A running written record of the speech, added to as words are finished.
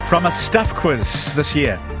From a stuff quiz this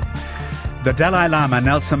year, the Dalai Lama,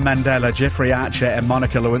 Nelson Mandela, Jeffrey Archer and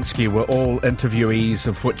Monica Lewinsky were all interviewees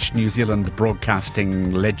of which New Zealand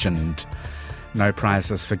broadcasting legend? No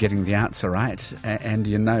prizes for getting the answer right. And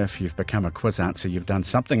you know, if you've become a quiz answer, you've done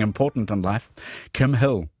something important in life. Kim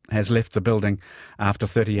Hill has left the building after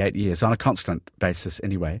 38 years, on a constant basis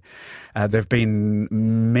anyway. There have been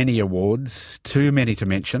many awards, too many to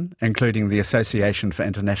mention, including the Association for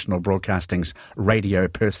International Broadcasting's Radio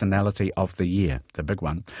Personality of the Year, the big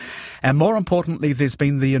one. And more importantly, there's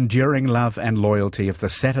been the enduring love and loyalty of the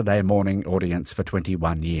Saturday morning audience for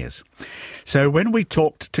 21 years. So when we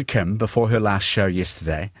talked to Kim before her last show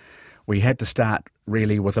yesterday, we had to start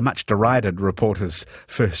really with a much derided reporter's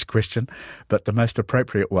first question, but the most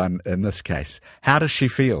appropriate one in this case. How does she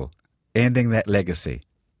feel ending that legacy?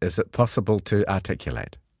 Is it possible to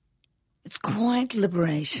articulate? It's quite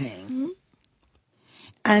liberating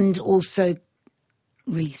and also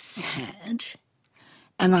really sad.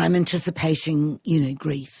 And I'm anticipating,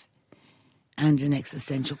 grief and an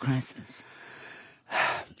existential crisis.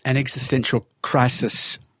 An existential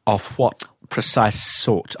crisis of what precise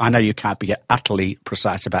sort? I know you can't be utterly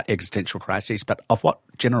precise about existential crises, but of what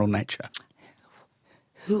general nature?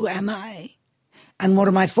 Who am I? And what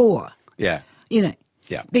am I for? Yeah. Yeah.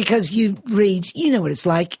 Because you read, you know what it's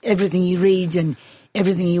like, everything you read and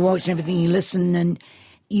everything you watch and everything you listen, and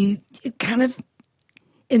it kind of,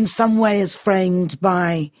 in some way, is framed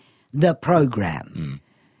by the program.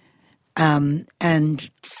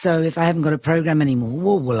 And so if I haven't got a program anymore,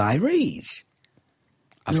 what will I read?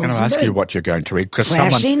 I was going to ask you what you're going to read.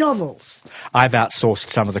 Flashy novels. I've outsourced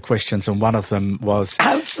some of the questions, and one of them was...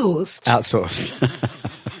 Outsourced?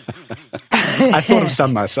 I thought of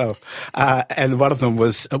some myself. And one of them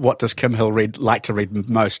was, what does Kim Hill like to read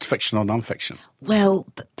most, fiction or non-fiction? Well,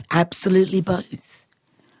 absolutely both.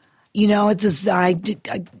 I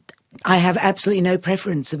have absolutely no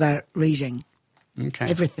preference about reading. Okay.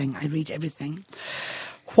 Everything. I read everything.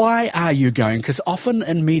 Why are you going? Because often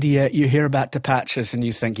in media you hear about departures and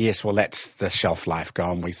you think, yes, well, that's the shelf life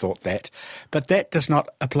gone, we thought that. But that does not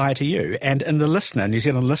apply to you. And in the New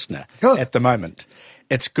Zealand listener, at the moment,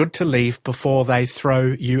 it's good to leave before they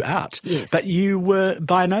throw you out. Yes. But you were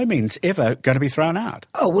by no means ever going to be thrown out.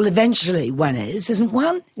 Oh, well, eventually one isn't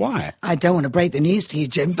one? Why? I don't want to break the news to you,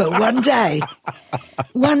 Jim, but one day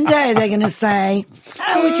they're going to say,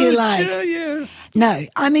 how would you like? Yeah. No,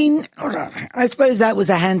 I suppose that was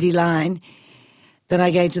a handy line that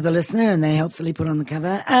I gave to the listener and they helpfully put on the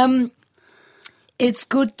cover. It's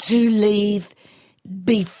good to leave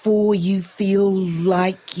before you feel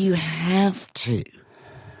like you have to.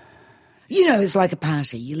 It's like a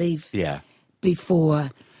party. You leave before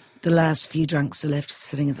the last few drunks are left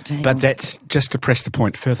sitting at the table. But that's just to press the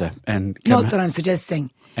point further. And not that I'm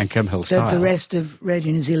suggesting. And Kim Hill style. The rest of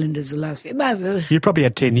Radio New Zealand is the last few. You probably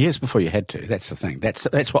had 10 years before you had to. That's the thing.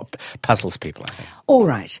 That's what puzzles people, I think. All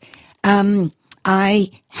right. I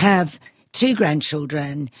have 2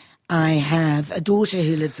 grandchildren. I have a daughter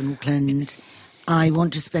who lives in Auckland. I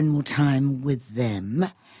want to spend more time with them.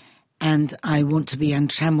 And I want to be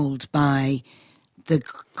untrammeled by the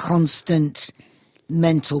constant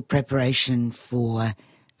mental preparation for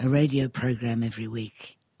a radio program every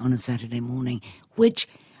week on a Saturday morning, which,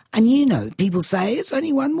 and people say it's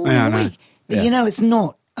only one morning a week. But it's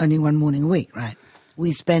not only one morning a week, right?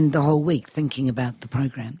 We spend the whole week thinking about the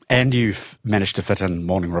program. And you've managed to fit in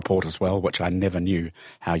morning report as well, which I never knew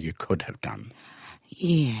how you could have done.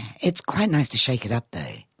 Yeah, it's quite nice to shake it up,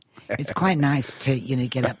 though. It's quite nice to,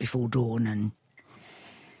 get up before dawn and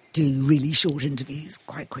do really short interviews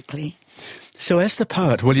quite quickly. So as the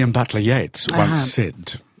poet William Butler Yeats once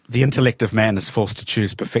said, the intellect of man is forced to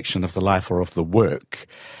choose perfection of the life or of the work,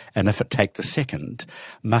 and if it take the second,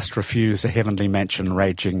 must refuse a heavenly mansion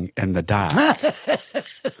raging in the dark.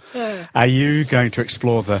 Are you going to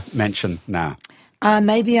explore the mansion now?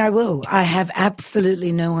 Maybe I will. I have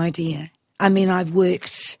absolutely no idea. I've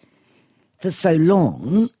worked for so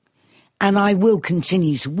long, and I will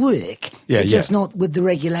continue to work, just not with the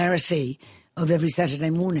regularity of every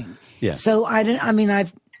Saturday morning. Yeah. So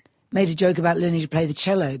I've made a joke about learning to play the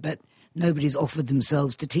cello, but nobody's offered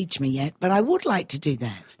themselves to teach me yet. But I would like to do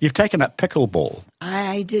that. You've taken up pickleball.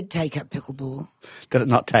 I did take up pickleball. Did it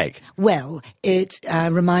not take? Well, it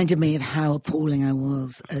reminded me of how appalling I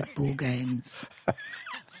was at ball games.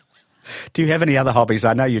 Do you have any other hobbies?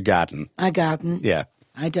 I know you garden. I garden. Yeah.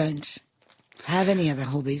 I don't have any other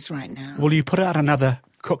hobbies right now. Will you put out another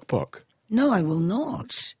cookbook? No, I will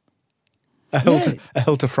not. A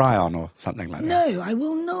hill to fry on or something like that? No, I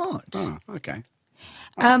will not. Oh, okay.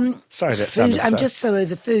 Sorry, that food. I'm just so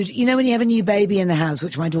over food. When you have a new baby in the house,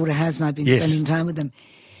 which my daughter has, and I've been spending time with them,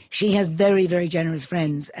 she has very, very generous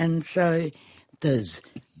friends. And so there's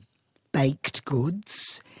baked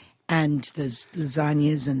goods and there's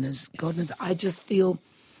lasagnas and there's God knows. I just feel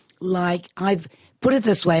like I've put it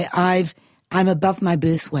this way. I'm above my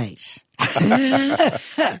birth weight.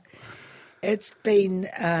 It's been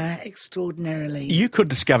extraordinarily. You could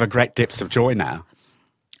discover great depths of joy now.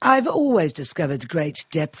 I've always discovered great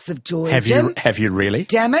depths of joy. Have you really?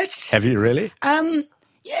 Damn it! Have you really?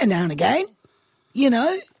 Yeah, now and again. You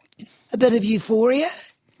know, a bit of euphoria.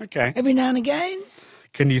 Okay. Every now and again.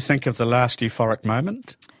 Can you think of the last euphoric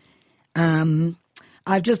moment?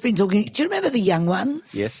 I've just been talking. Do you remember The Young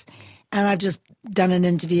Ones? Yes. And I've just done an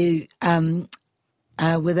interview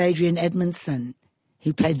with Adrian Edmondson,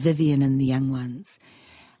 who played Vivian in The Young Ones.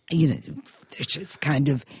 You know, it's kind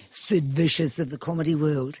of Sid Vicious of the comedy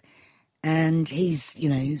world. And he's,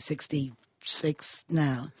 66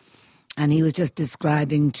 now. And he was just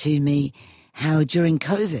describing to me how during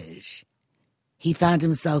COVID, he found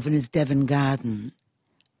himself in his Devon garden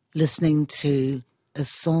listening to a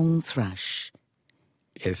song thrush.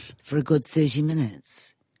 Yes. For a good 30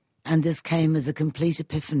 minutes. And this came as a complete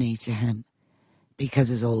epiphany to him because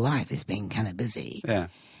his whole life has been kind of busy. Yeah.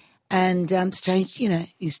 And strange,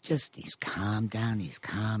 he's calmed down, he's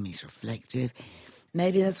calm, he's reflective.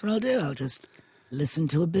 Maybe that's what I'll do. I'll just listen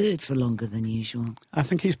to a bird for longer than usual. I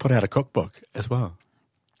think he's put out a cookbook as well.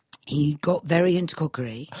 He got very into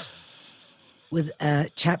cookery with a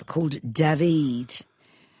chap called David.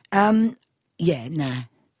 I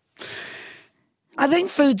think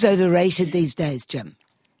food's overrated these days, Jim,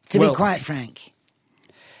 to be quite frank.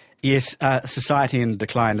 Yes, society in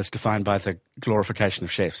decline is defined by the glorification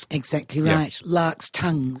of chefs. Exactly right. Yep. Lark's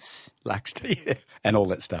tongues. And all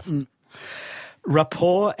that stuff.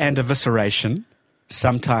 Rapport and evisceration,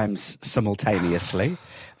 sometimes simultaneously.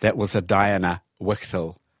 That was a Diana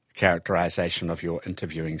Wichtel characterisation of your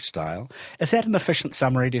interviewing style. Is that an efficient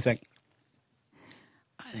summary, do you think?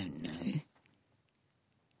 I don't know.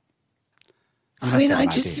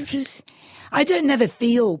 I don't never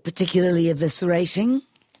feel particularly eviscerating.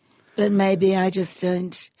 But maybe I just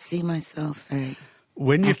don't see myself very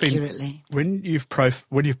accurately. When you've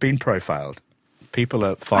been profiled, people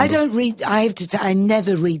are fond. I don't read. I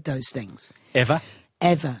never read those things. Ever.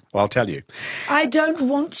 Ever. Well, I'll tell you. I don't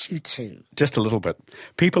want you to. Just a little bit.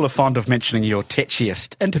 People are fond of mentioning your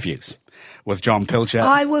tetchiest interviews with John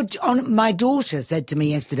Pilger. My daughter said to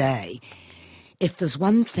me yesterday, if there's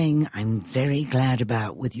one thing I'm very glad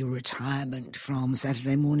about with your retirement from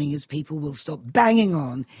Saturday Morning is people will stop banging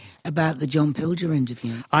on about the John Pilger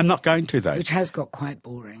interview. I'm not going to, though. Which has got quite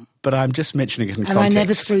boring. But I'm just mentioning it in context. And I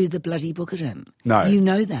never threw the bloody book at him. No. You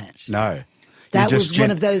know that. No. That was one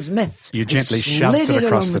of those myths. You gently shoved it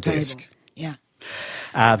across the desk. Yeah.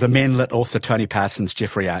 The men lit author Tony Parsons,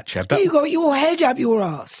 Jeffrey Archer. But you got your head up your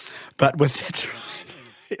ass. But with that's right.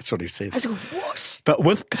 That's what he said. I said, what? But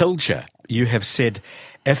with Pilger, you have said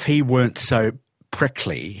if he weren't so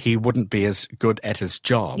prickly, he wouldn't be as good at his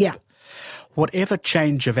job. Yeah. Whatever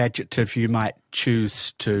change of adjective you might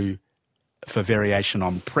choose for variation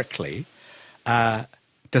on prickly,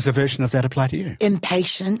 does a version of that apply to you?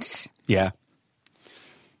 Impatient. Yeah.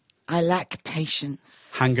 I lack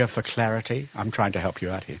patience. Hunger for clarity. I'm trying to help you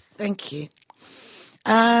out here. Thank you.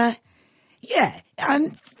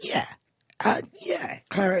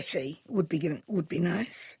 Clarity would be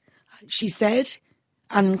nice. She said,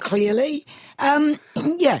 unclearly. I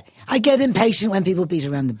get impatient when people beat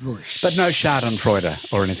around the bush. But no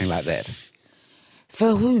Schadenfreude or anything like that.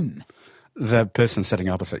 For whom? The person sitting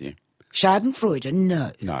opposite you. Schadenfreude?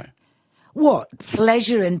 No. No. What?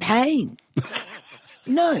 Pleasure and pain?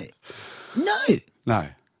 No.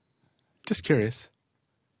 Just curious.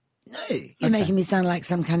 No, you're making me sound like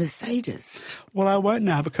some kind of sadist. Well, I won't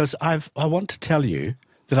now because I want to tell you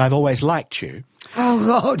that I've always liked you. Oh,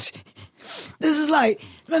 God. This is like,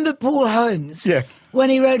 remember Paul Holmes? Yeah. When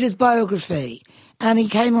he wrote his biography and he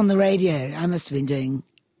came on the radio. I must have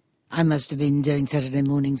been doing Saturday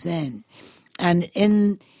mornings then. And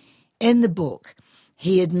in the book,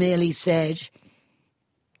 he had merely said,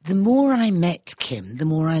 the more I met Kim, the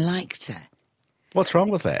more I liked her. What's wrong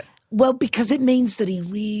with that? Well, because it means that he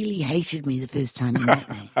really hated me the first time he met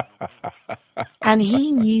me. And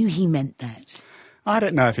he knew he meant that. I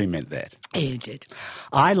don't know if he meant that. He did.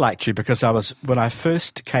 I liked you because when I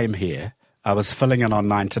first came here, I was filling in on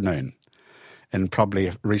 9 to noon in probably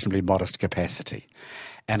a reasonably modest capacity.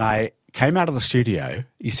 And I came out of the studio.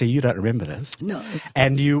 You see, you don't remember this. No.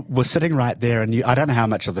 And you were sitting right there and I don't know how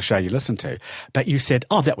much of the show you listened to, but you said,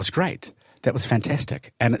 oh, that was great. That was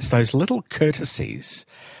fantastic. And it's those little courtesies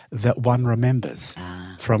that one remembers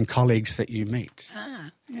from colleagues that you meet.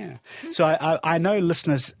 Yeah. So I know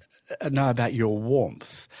listeners know about your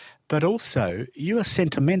warmth, but also you are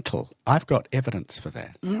sentimental. I've got evidence for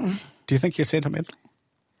that. Do you think you're sentimental?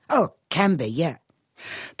 Oh, can be, yeah.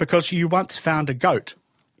 Because you once found a goat,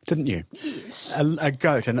 didn't you? Yes. A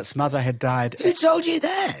goat, and its mother had died. Who told you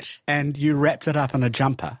that? And you wrapped it up in a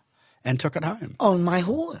jumper and took it home. On my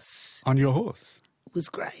horse. On your horse. It was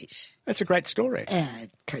great. That's a great story.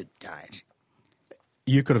 Goat died.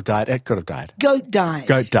 You could have died. It could have died. Goat died.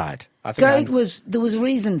 Goat died. There was a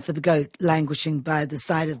reason for the goat languishing by the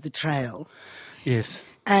side of the trail. Yes.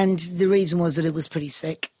 And the reason was that it was pretty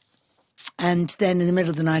sick. And then in the middle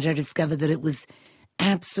of the night, I discovered that it was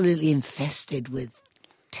absolutely infested with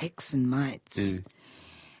ticks and mites.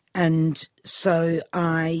 And so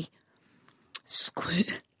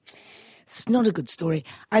it's not a good story.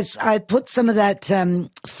 I put some of that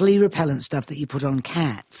flea repellent stuff that you put on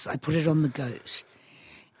cats, I put it on the goat.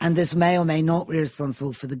 And this may or may not be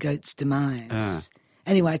responsible for the goat's demise.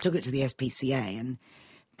 Anyway, I took it to the SPCA and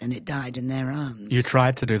then it died in their arms. You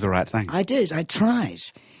tried to do the right thing. I did. I tried.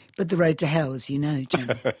 But the road to hell, as you know,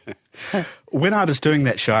 Jim. When I was doing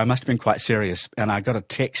that show, I must have been quite serious, and I got a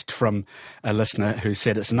text from a listener who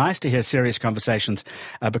said, it's nice to hear serious conversations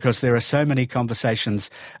because there are so many conversations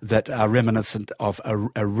that are reminiscent of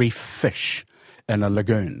a reef fish in a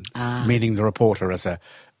lagoon, meaning the reporter is a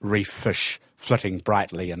reef fish flitting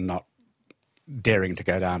brightly and not daring to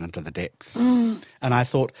go down into the depths. And I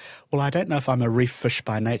thought, well, I don't know if I'm a reef fish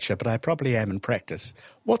by nature, but I probably am in practice.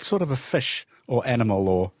 What sort of a fish or animal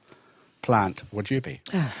or plant would you be?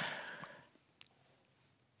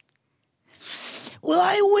 Well,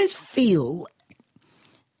 I always feel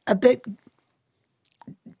a bit,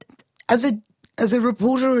 as a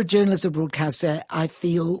reporter or a journalist or broadcaster, I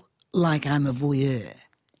feel like I'm a voyeur.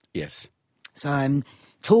 Yes. So I'm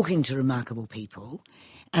talking to remarkable people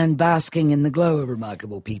and basking in the glow of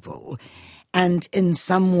remarkable people and in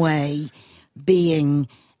some way being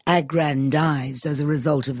aggrandized as a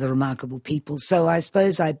result of the remarkable people. So I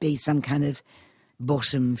suppose I'd be some kind of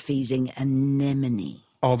bottom-feeding anemone.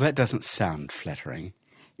 Oh, that doesn't sound flattering.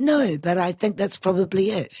 No, but I think that's probably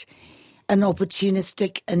it. An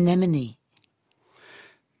opportunistic anemone.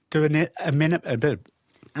 Do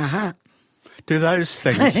do those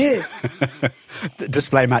things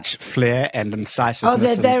display much flair and incisiveness? Oh,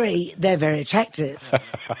 they're very attractive.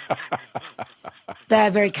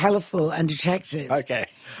 They're very colourful and attractive. Okay.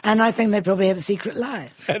 And I think they probably have a secret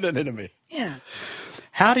life. And an enemy. Yeah.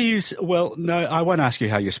 How do you... Well, no, I won't ask you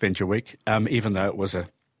how you spent your week, even though it was a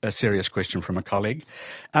serious question from a colleague.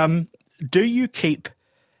 Do you keep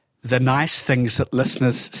the nice things that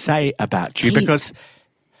listeners say about you? Because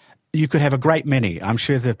you could have a great many. I'm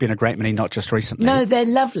sure there have been a great many, not just recently. No, they're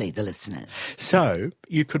lovely, the listeners. So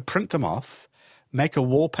you could print them off, make a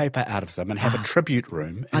wallpaper out of them and have a tribute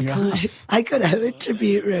room in your house. I could have a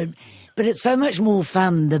tribute room. But it's so much more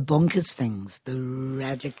fun, the bonkers things, the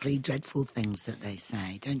radically dreadful things that they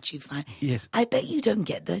say, don't you find? Yes. I bet you don't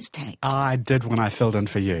get those texts. I did when I filled in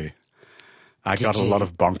for you. I got a you? lot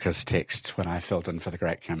of bonkers texts when I filled in for the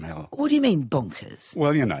Great Kim Hill. What do you mean bonkers?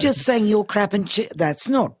 Well, you know. Just saying you're crap and that's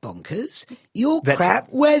not bonkers. You're crap,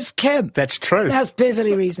 where's Kim? That's true. That's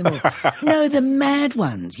perfectly reasonable. No, the mad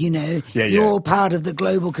ones, you know. Yeah. You're part of the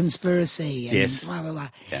global conspiracy. And Yes. blah, blah, blah.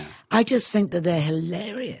 Yeah. I just think that they're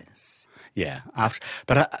hilarious. Yeah.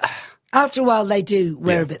 After a while, they do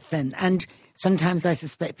wear a bit thin. And sometimes I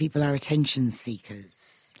suspect people are attention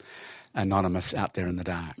seekers. Anonymous out there in the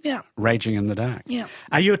dark. Yeah. Raging in the dark. Yeah.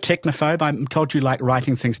 Are you a technophobe? I'm told you like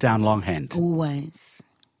writing things down longhand. Always.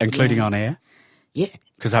 Including on air? Yeah.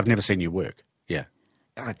 Because I've never seen you work. Yeah.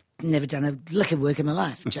 I've never done a lick of work in my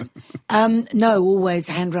life, Jim. No, always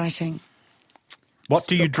handwriting. What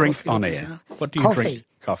do you drink on air? myself. What do you Coffee. drink?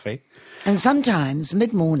 Coffee. And sometimes,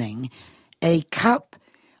 mid-morning, a cup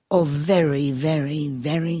of very, very,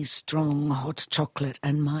 very strong hot chocolate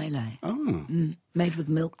and Milo. Oh. Made with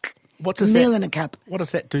milk. What It's does a meal that- in a cup. What does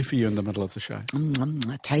that do for you in the middle of the show?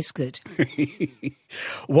 It tastes good.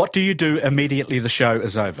 What do you do immediately the show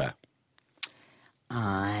is over?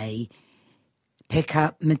 I pick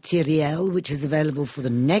up material which is available for the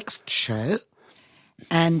next show,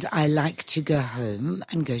 and I like to go home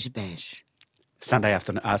and go to bed. Saturday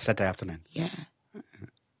afternoon. Yeah,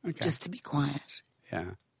 Okay. just to be quiet. Yeah.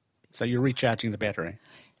 So you're recharging the battery.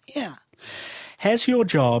 Yeah. Has your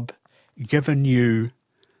job given you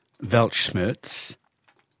Weltschmerz,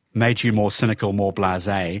 made you more cynical, more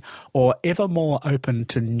blasé, or ever more open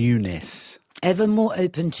to newness? Ever more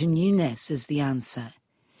open to newness is the answer.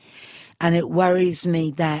 And it worries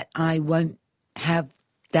me that I won't have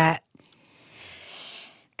that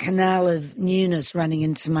canal of newness running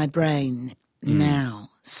into my brain now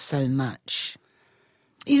so much.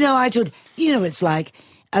 It's like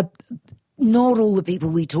not all the people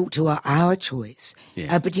we talk to are our choice.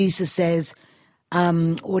 Yeah. A producer says,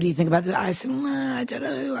 what do you think about that? I say, I don't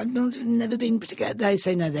know. I've never been particular. They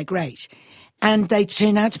say, no, they're great. And they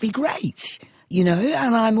turn out to be great,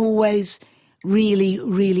 and I'm always really,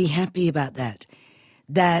 really happy about that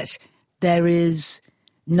there is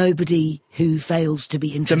nobody who fails to be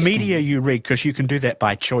interesting. The media you read, because you can do that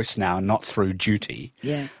by choice now, not through duty.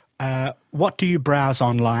 Yeah. What do you browse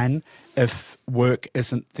online if work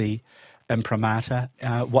isn't the imprimatur?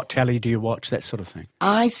 What telly do you watch, that sort of thing?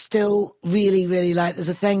 I still really, really like, there's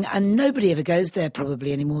a thing, and nobody ever goes there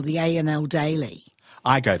probably anymore, the A&L Daily.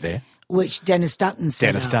 I go there. Which Dennis Dutton set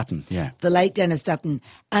Dennis up. Dutton, yeah. The late Dennis Dutton.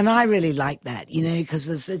 And I really like that,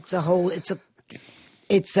 because it's a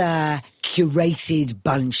curated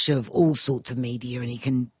bunch of all sorts of media, and you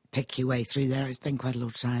can pick your way through there. I spend quite a lot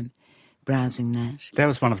of time browsing that. That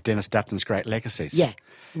was one of Dennis Dutton's great legacies. Yeah,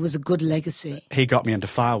 it was a good legacy. He got me into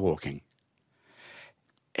firewalking.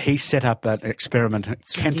 He set up an experiment at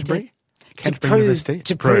Canterbury University.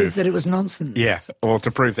 To prove that it was nonsense. Yeah, or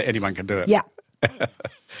to prove that anyone can do it. Yeah.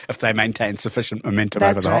 If they maintain sufficient momentum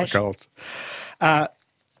That's over the right. hot coals.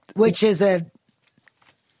 Which is a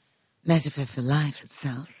metaphor for life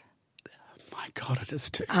itself. My God, it is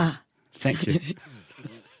too. Thank you.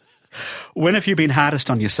 When have you been hardest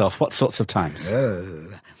on yourself? What sorts of times?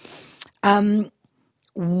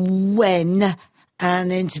 When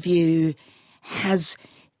an interview has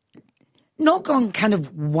not gone kind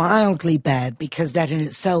of wildly bad, because that in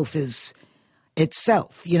itself is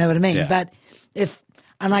itself, you know what I mean? Yeah. But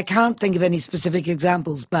and I can't think of any specific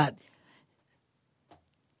examples, but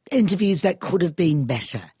interviews that could have been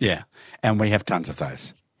better. Yeah, and we have tons of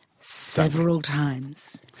those. Several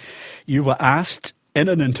times. You were asked in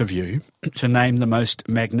an interview to name the most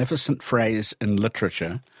magnificent phrase in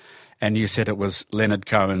literature, and you said it was Leonard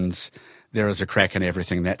Cohen's "There is a crack in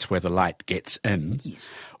everything, that's where the light gets in,"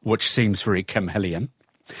 Yes. which seems very Kim-Hillian.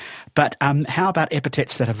 But how about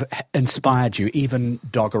epithets that have inspired you, even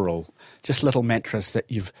doggerel, just little mantras that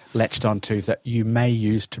you've latched onto that you may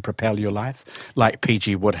use to propel your life, like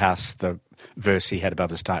P.G. Wodehouse, the verse he had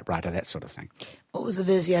above his typewriter, that sort of thing? What was the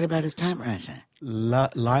verse he had about his typewriter?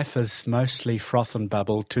 Life is mostly froth and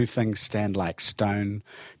bubble, two things stand like stone,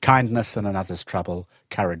 kindness in another's trouble,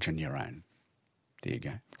 courage in your own. There you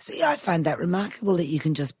go. See, I find that remarkable that you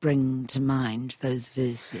can just bring to mind those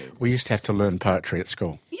verses. We used to have to learn poetry at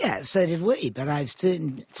school. Yeah, so did we, but I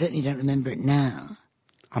certainly don't remember it now.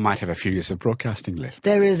 I might have a few years of broadcasting left.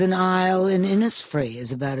 There is an aisle in Innisfree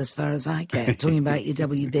is about as far as I get, talking about your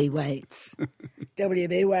W.B. Waits.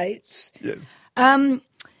 W.B. Waits. Yes. No,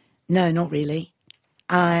 not really.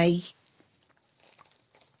 I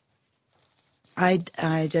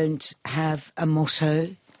don't have a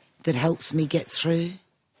motto that helps me get through.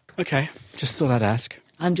 Okay, just thought I'd ask.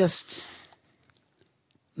 I'm just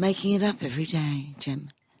making it up every day,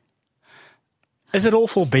 Jim. Is it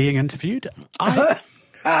awful being interviewed?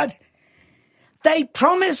 God, they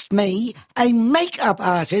promised me a makeup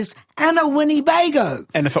artist and a Winnebago.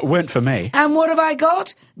 And if it weren't for me... And what have I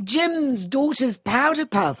got? Jim's daughter's powder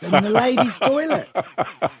puff in the ladies' toilet.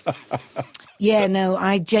 Yeah, no,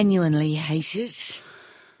 I genuinely hate it.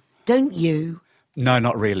 Don't you? No,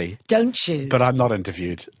 not really. Don't you? But I'm not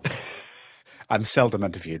interviewed. I'm seldom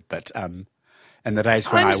interviewed, but in the days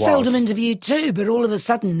when I I'm was... seldom interviewed too, but all of a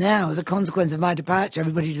sudden now, as a consequence of my departure,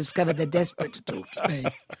 everybody discovered they're desperate to talk to me.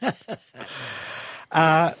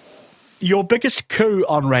 Your biggest coup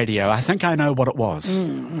on radio, I think I know what it was.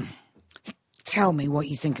 Tell me what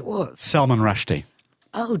you think it was. Salman Rushdie.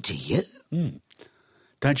 Oh, do you?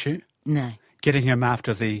 Don't you? No. Getting him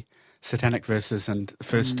after the Satanic Verses and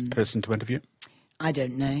first person to interview? I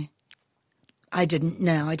don't know. I didn't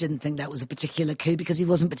know. I didn't think that was a particular coup because he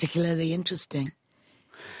wasn't particularly interesting,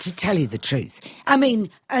 to tell you the truth. I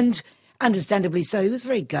mean, and understandably so, he was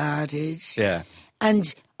very guarded. Yeah.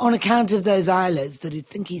 And on account of those eyelids that I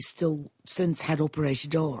think he's still since had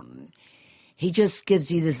operated on, he just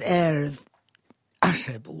gives you this air of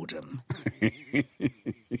utter boredom.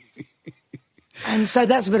 And so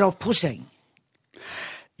that's a bit off-putting.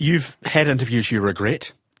 You've had interviews you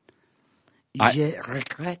regret. Je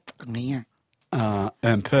regrette rien.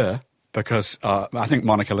 Un peu, because I think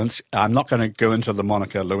Monica Lewinsky... I'm not going to go into the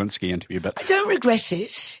Monica Lewinsky interview, but... I don't regret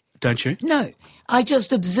it. Don't you? No. I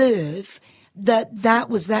just observe that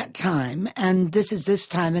was that time and this is this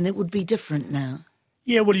time and it would be different now.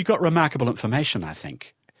 Yeah, well, you got remarkable information, I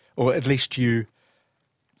think. Or at least you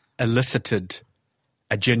elicited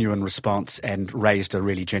a genuine response and raised a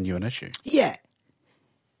really genuine issue. Yeah.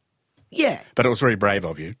 Yeah. But it was very brave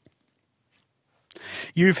of you.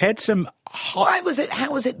 You've had some... How was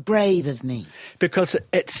it brave of me? Because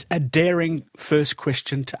it's a daring first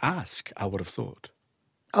question to ask, I would have thought.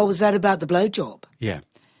 Oh, was that about the blowjob? Yeah.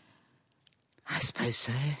 I suppose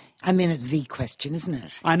so. I mean, it's the question, isn't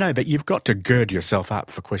it? I know, but you've got to gird yourself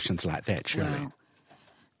up for questions like that, surely. Well,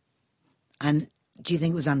 and do you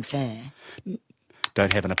think it was unfair?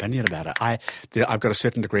 Don't have an opinion about it. I've got a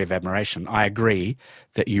certain degree of admiration. I agree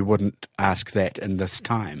that you wouldn't ask that in this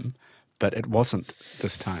time, but it wasn't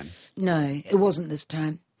this time. No, it wasn't this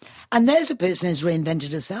time. And there's a person who's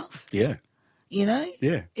reinvented herself. Yeah. You know?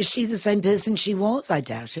 Yeah. Is she the same person she was? I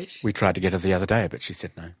doubt it. We tried to get her the other day, but she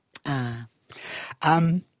said no.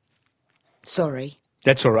 Sorry.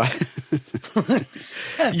 That's all right.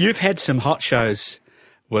 You've had some hot shows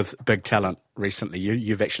with big talent recently.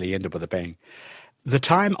 You've actually ended with a bang. The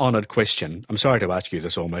time-honoured question, I'm sorry to ask you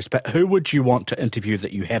this almost, but who would you want to interview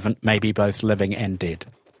that you haven't, maybe both living and dead?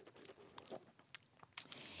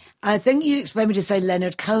 I think you expect me to say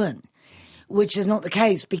Leonard Cohen, which is not the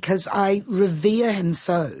case because I revere him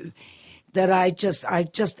so that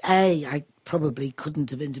I probably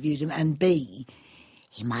couldn't have interviewed him, and B,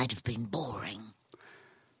 he might have been boring.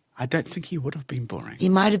 I don't think he would have been boring. He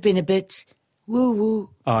might have been a bit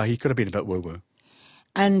woo-woo. Oh, he could have been a bit woo-woo.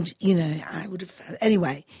 And, you know, I would have...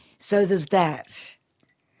 Anyway, so there's that.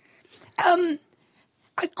 I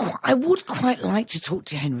would quite like to talk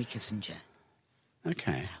to Henry Kissinger.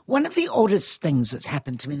 Okay. One of the oddest things that's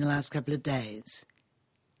happened to me in the last couple of days,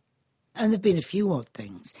 and there have been a few odd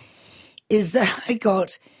things, is that I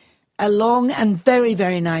got a long and very,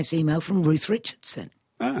 very nice email from Ruth Richardson,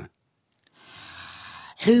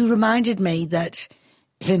 who reminded me that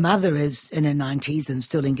her mother is in her 90s and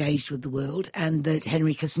still engaged with the world, and that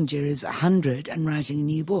Henry Kissinger is 100 and writing a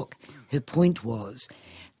new book. Her point was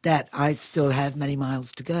that I still have many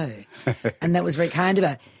miles to go. And that was very kind of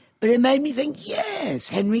her. But it made me think,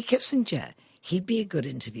 yes, Henry Kissinger, he'd be a good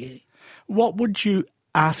interview. What would you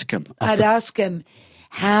ask him? I'd ask him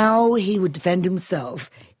how he would defend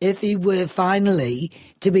himself if he were finally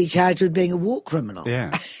to be charged with being a war criminal.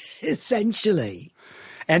 Yeah. Essentially.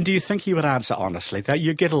 And do you think he would answer honestly?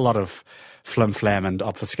 You get a lot of flim-flam and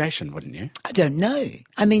obfuscation, wouldn't you? I don't know.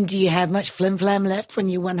 I mean, do you have much flim-flam left when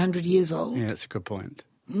you're 100 years old? Yeah, that's a good point.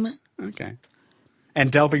 Okay. And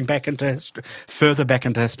delving back into history, further back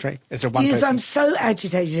into history? Is it one Yes, person? I'm so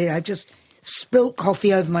agitated here. I just spilt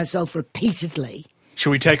coffee over myself repeatedly.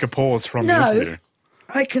 Shall we take a pause from the interview? No,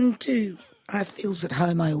 I can do. I feels at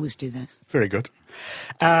home. I always do this. Very good.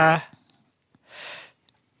 Sorry,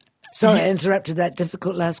 I interrupted that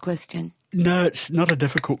difficult last question. No, it's not a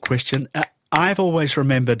difficult question. I've always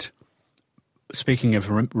remembered, speaking of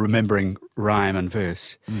remembering rhyme and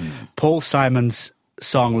verse, Paul Simon's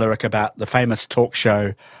song lyric about the famous talk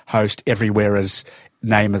show host everywhere his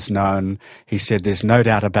name is known. He said, "There's no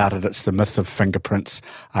doubt about it, it's the myth of fingerprints.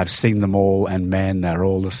 I've seen them all, and man, they're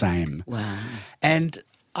all the same." Wow. And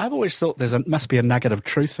I've always thought must be a nugget of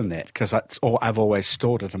truth in that, because I've always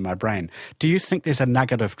stored it in my brain. Do you think there's a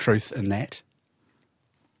nugget of truth in that?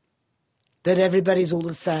 That everybody's all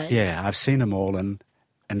the same? Yeah, I've seen them all, and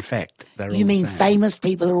in fact, they're all the same. You mean famous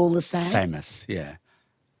people are all the same? Famous, yeah.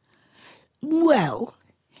 Well,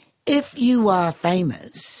 if you are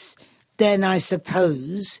famous, then I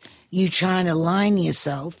suppose you try and align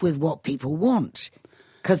yourself with what people want.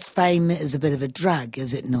 Because fame is a bit of a drug,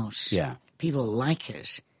 is it not? Yeah. People like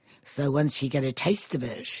it. So once you get a taste of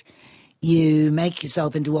it, you make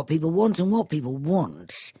yourself into what people want, and what people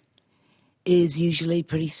want is usually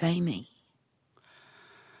pretty samey.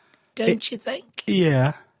 Don't you think?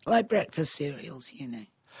 Yeah. Like breakfast cereals, you know.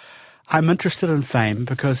 I'm interested in fame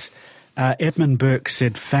because Edmund Burke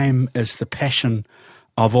said fame is the passion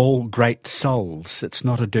of all great souls. It's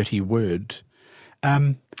not a dirty word.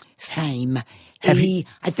 Fame. I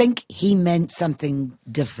think he meant something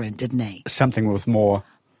different, didn't he? Something with more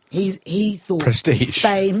He thought prestige.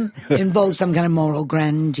 Fame involves some kind of moral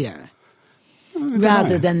grandeur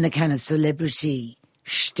rather than the kind of celebrity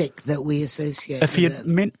shtick that we associate If with he it. had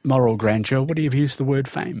meant moral grandeur, would he have used the word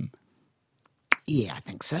fame? Yeah, I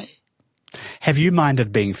think so. Have you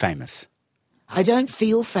minded being famous? I don't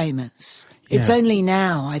feel famous. It's Yeah. only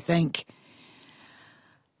now I think,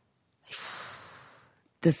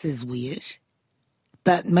 this is weird,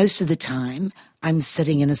 but most of the time I'm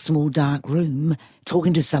sitting in a small dark room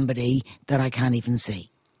talking to somebody that I can't even see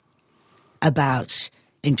about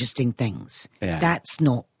interesting things. Yeah. That's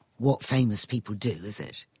not what famous people do, is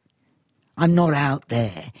it? I'm not out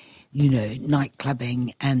there, you know, night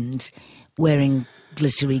clubbing and wearing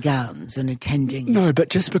glittery gowns and attending. No, but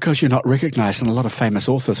just because you're not recognised, and a lot of famous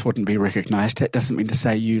authors wouldn't be recognised, that doesn't mean to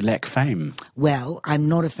say you lack fame. Well, I'm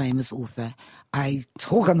not a famous author. I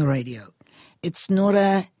talk on the radio. It's not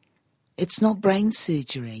brain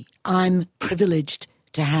surgery. I'm privileged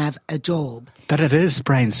to have a job. But it is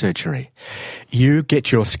brain surgery. You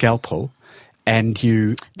get your scalpel and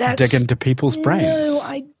you dig into people's brains. No,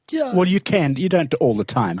 I don't. Well, you can. You don't do all the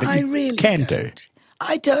time, but you really can don't. do.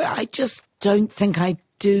 I don't. I just don't think I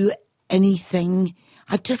do anything.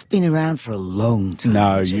 I've just been around for a long time.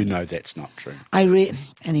 No, Jim. you know that's not true.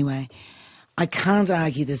 Anyway, I can't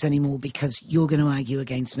argue this anymore because you're going to argue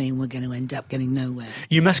against me and we're going to end up getting nowhere.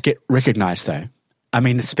 You must get recognised, though. I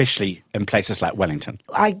mean, especially in places like Wellington.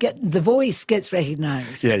 The voice gets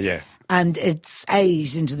recognised. Yeah. And it's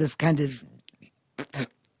aged into this kind of,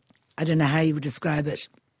 I don't know how you would describe it,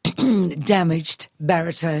 damaged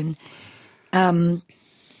baritone. But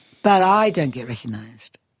I don't get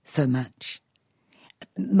recognised so much.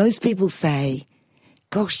 Most people say,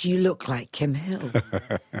 gosh, you look like Kim Hill,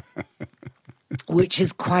 which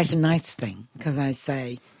is quite a nice thing because I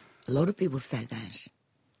say, a lot of people say that.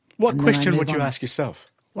 What question would you ask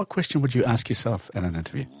yourself? What question would you ask yourself in an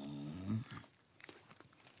interview?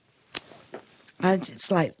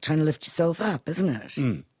 It's like trying to lift yourself up, isn't it?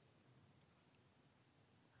 Mm.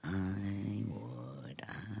 I would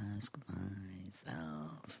ask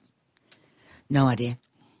myself. No idea.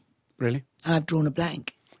 Really? I've drawn a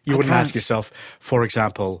blank. You wouldn't ask yourself, for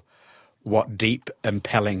example, what deep,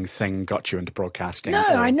 impelling thing got you into broadcasting? No,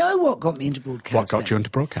 I know what got me into broadcasting. What got you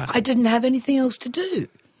into broadcasting? I didn't have anything else to do.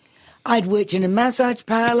 I'd worked in a massage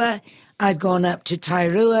parlour. I'd gone up to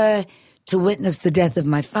Tairua to witness the death of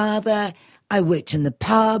my father. I worked in the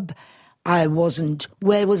pub. Where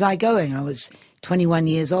was I going? I was 21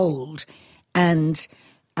 years old and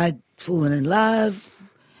I'd fallen in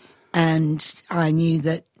love and I knew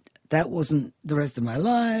that wasn't the rest of my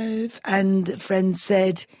life. And a friend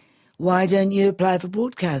said, why don't you apply for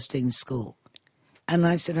broadcasting school? And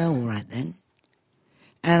I said, oh, all right then.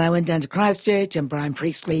 And I went down to Christchurch and Brian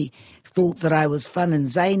Priestley thought that I was fun and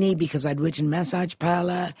zany because I'd worked in a massage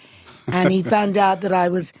parlour. And he found out that I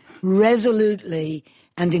was resolutely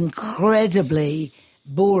and incredibly,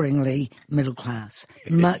 boringly middle class,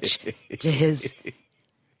 much to his,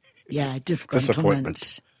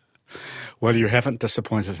 disgruntlement. Well, you haven't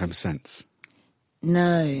disappointed him since.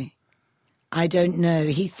 No, I don't know.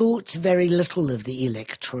 He thought very little of the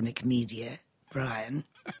electronic media, Brian.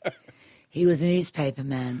 He was a newspaper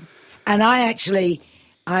man. And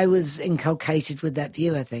I was inculcated with that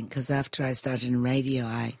view, I think, because after I started in radio,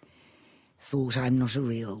 I thought I'm not a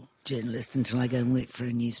real journalist until I go and work for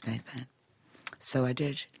a newspaper. So I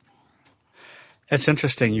did. It's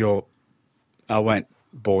interesting, I won't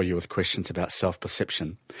bore you with questions about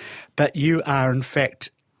self-perception, but you are, in fact,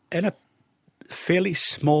 in a fairly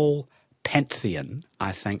small pantheon,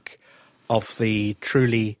 I think, of the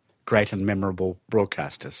truly great and memorable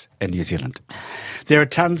broadcasters in New Zealand. There are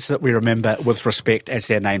tons that we remember with respect as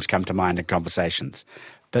their names come to mind in conversations,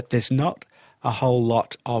 but there's not a whole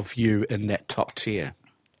lot of you in that top tier,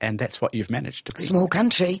 and that's what you've managed to be. Small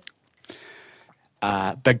country.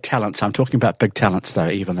 Big talents. I'm talking about big talents, though,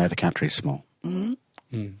 even though the country's small. Mm.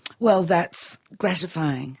 Mm. Well, that's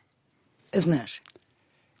gratifying, isn't it?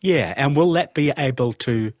 Yeah, and will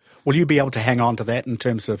you be able to hang on to that in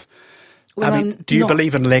terms of, do you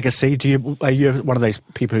believe in legacy? Are you one of those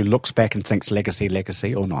people who looks back and thinks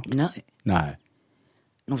legacy or not? No. No.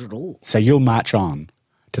 Not at all. So you'll march on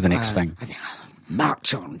to the next thing. I think,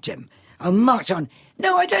 march on, Jim. I'll march on.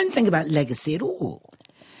 No, I don't think about legacy at all.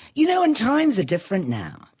 You know, and times are different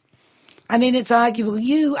now. I mean, it's arguable.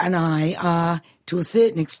 You and I are, to a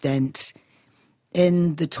certain extent,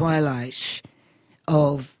 in the twilight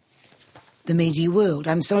of the media world.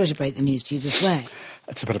 I'm sorry to break the news to you this way.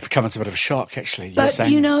 It's come as a bit of a shock, actually. But,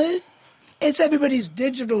 it's everybody's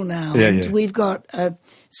digital now. And we've got a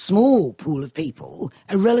small pool of people,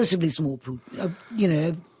 a relatively small pool of,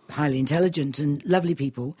 highly intelligent and lovely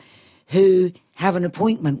people who have an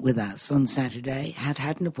appointment with us on Saturday, have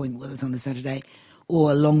had an appointment with us on a Saturday,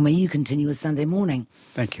 or long may you continue a Sunday morning.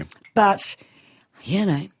 Thank you. But,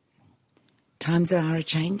 times are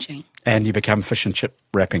a-changing. And you become fish and chip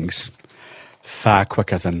wrappings far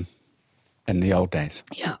quicker than in the old days.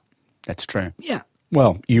 Yeah. That's true. Yeah.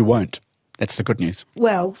 Well, you won't. That's the good news.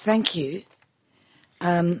 Well, thank you.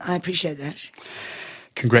 I appreciate that.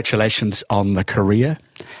 Congratulations on the career.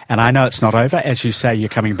 And I know it's not over. As you say, you're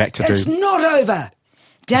coming back to It's not over.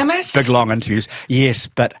 Damn it. Big, long interviews. Yes,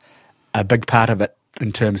 but a big part of it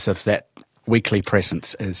in terms of that weekly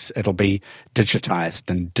presence is it'll be digitised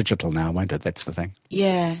and digital now, won't it? That's the thing.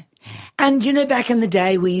 Yeah. And, back in the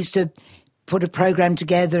day, we used to put a program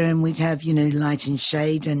together and we'd have, light and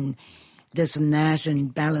shade and this and that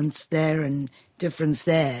and balance there and difference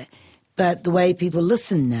there. But the way people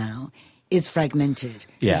listen now is fragmented.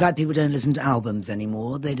 Yeah. It's like people don't listen to albums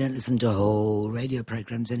anymore. They don't listen to whole radio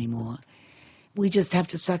programs anymore. We just have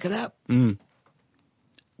to suck it up. Mm.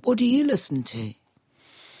 What do you listen to?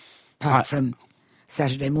 Apart from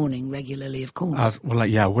Saturday morning regularly, of course.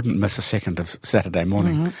 I wouldn't miss a second of Saturday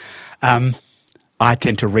morning. Mm-hmm. I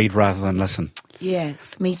tend to read rather than listen.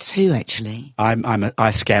 Yes, me too, actually.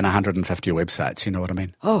 I scan 150 websites, you know what I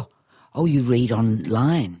mean? Oh, you read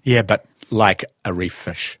online? Yeah, but like a reef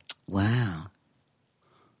fish. Wow.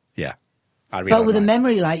 Yeah. I read But with a online.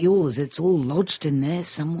 memory like yours, it's all lodged in there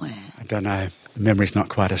somewhere. I don't know. The memory's not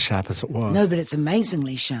quite as sharp as it was. No, but it's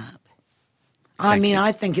amazingly sharp. Thank you.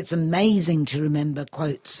 I think it's amazing to remember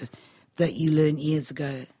quotes that you learned years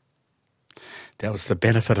ago. That was the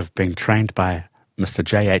benefit of being trained by Mr.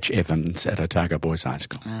 J.H. Evans at Otago Boys High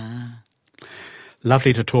School.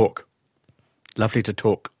 Lovely to talk. Lovely to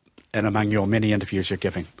talk. And among your many interviews you're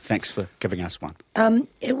giving. Thanks for giving us one.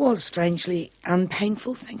 It was strangely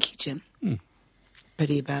unpainful. Thank you, Jim.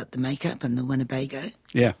 Pity about the makeup and the Winnebago.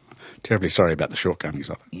 Yeah. Terribly sorry about the shortcomings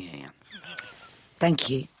of it. Yeah. Thank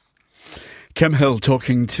you. Kim Hill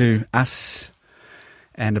talking to us,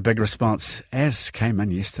 and a big response as came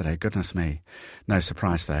in yesterday. Goodness me. No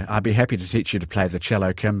surprise though. I'd be happy to teach you to play the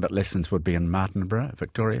cello, Kim, but lessons would be in Martinborough,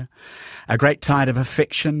 Victoria. A great tide of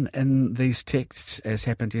affection in these texts, as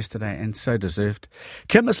happened yesterday, and so deserved.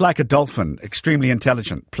 Kim is like a dolphin, extremely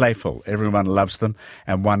intelligent, playful. Everyone loves them,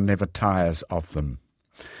 and one never tires of them.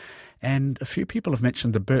 And a few people have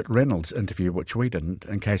mentioned the Burt Reynolds interview, which we didn't,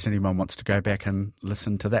 in case anyone wants to go back and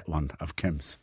listen to that one of Kim's.